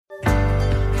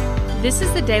This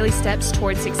is the Daily Steps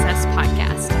Toward Success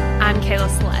podcast. I'm Kayla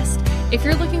Celeste. If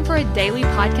you're looking for a daily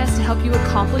podcast to help you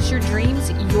accomplish your dreams,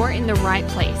 you're in the right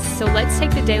place. So let's take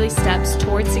the daily steps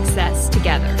toward success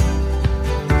together.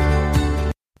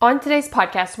 On today's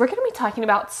podcast, we're going to be talking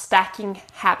about stacking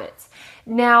habits.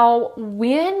 Now,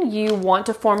 when you want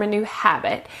to form a new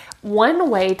habit, one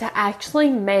way to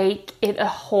actually make it a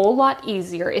whole lot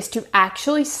easier is to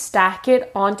actually stack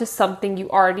it onto something you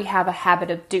already have a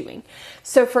habit of doing.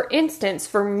 So for instance,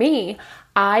 for me,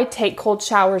 I take cold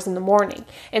showers in the morning.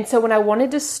 And so when I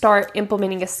wanted to start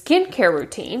implementing a skincare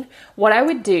routine, what I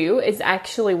would do is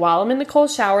actually while I'm in the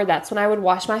cold shower, that's when I would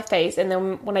wash my face. And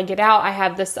then when I get out, I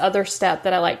have this other step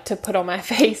that I like to put on my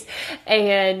face.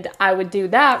 And I would do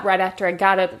that right after I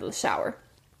got out of the shower.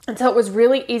 And so it was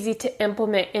really easy to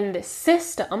implement in this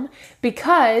system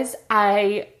because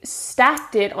I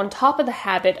stacked it on top of the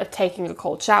habit of taking a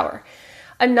cold shower.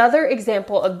 Another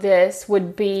example of this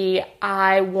would be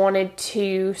I wanted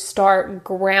to start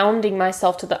grounding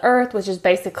myself to the earth, which is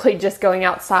basically just going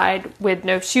outside with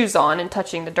no shoes on and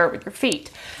touching the dirt with your feet.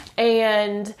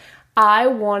 And I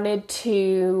wanted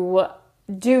to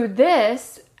do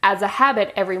this as a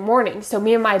habit every morning. So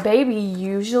me and my baby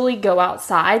usually go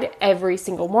outside every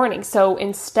single morning. So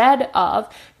instead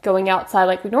of going outside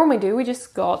like we normally do, we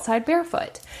just go outside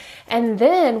barefoot. And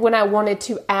then when I wanted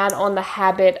to add on the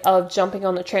habit of jumping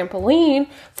on the trampoline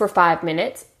for 5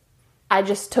 minutes, I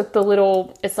just took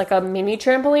it's like a mini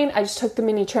trampoline. I just took the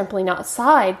mini trampoline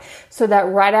outside so that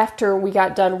right after we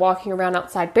got done walking around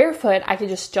outside barefoot, I could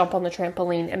just jump on the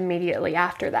trampoline immediately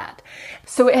after that.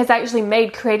 So it has actually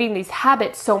made creating these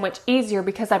habits so much easier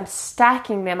because I'm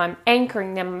stacking them, I'm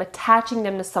anchoring them, I'm attaching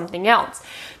them to something else.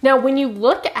 Now, when you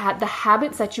look at the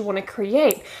habits that you want to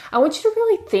create, I want you to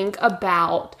really think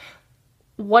about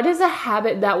what is a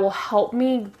habit that will help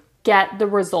me get the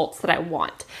results that I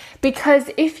want. Because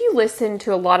if you listen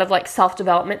to a lot of like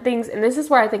self-development things, and this is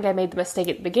where I think I made the mistake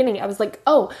at the beginning, I was like,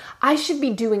 oh, I should be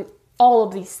doing all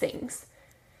of these things.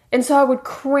 And so I would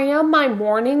cram my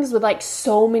mornings with like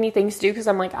so many things to do because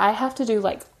I'm like, I have to do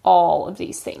like all of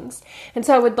these things. And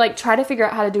so I would like try to figure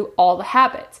out how to do all the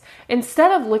habits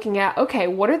instead of looking at, okay,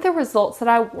 what are the results that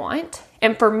I want?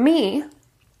 And for me,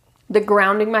 the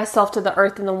grounding myself to the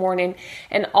earth in the morning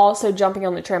and also jumping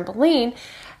on the trampoline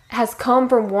has come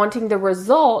from wanting the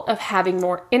result of having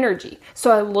more energy.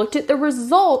 So I looked at the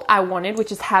result I wanted,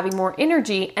 which is having more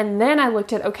energy. And then I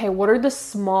looked at, okay, what are the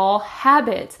small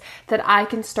habits that I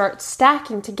can start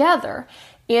stacking together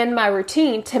in my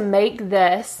routine to make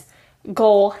this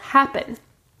goal happen?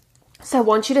 So I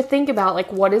want you to think about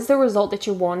like, what is the result that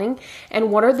you're wanting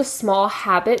and what are the small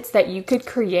habits that you could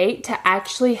create to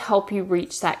actually help you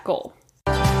reach that goal?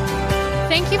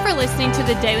 Thank you for listening to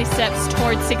the Daily Steps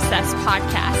Toward Success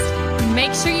podcast.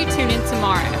 Make sure you tune in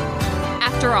tomorrow.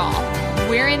 After all,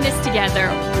 we're in this together,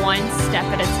 one step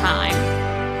at a time.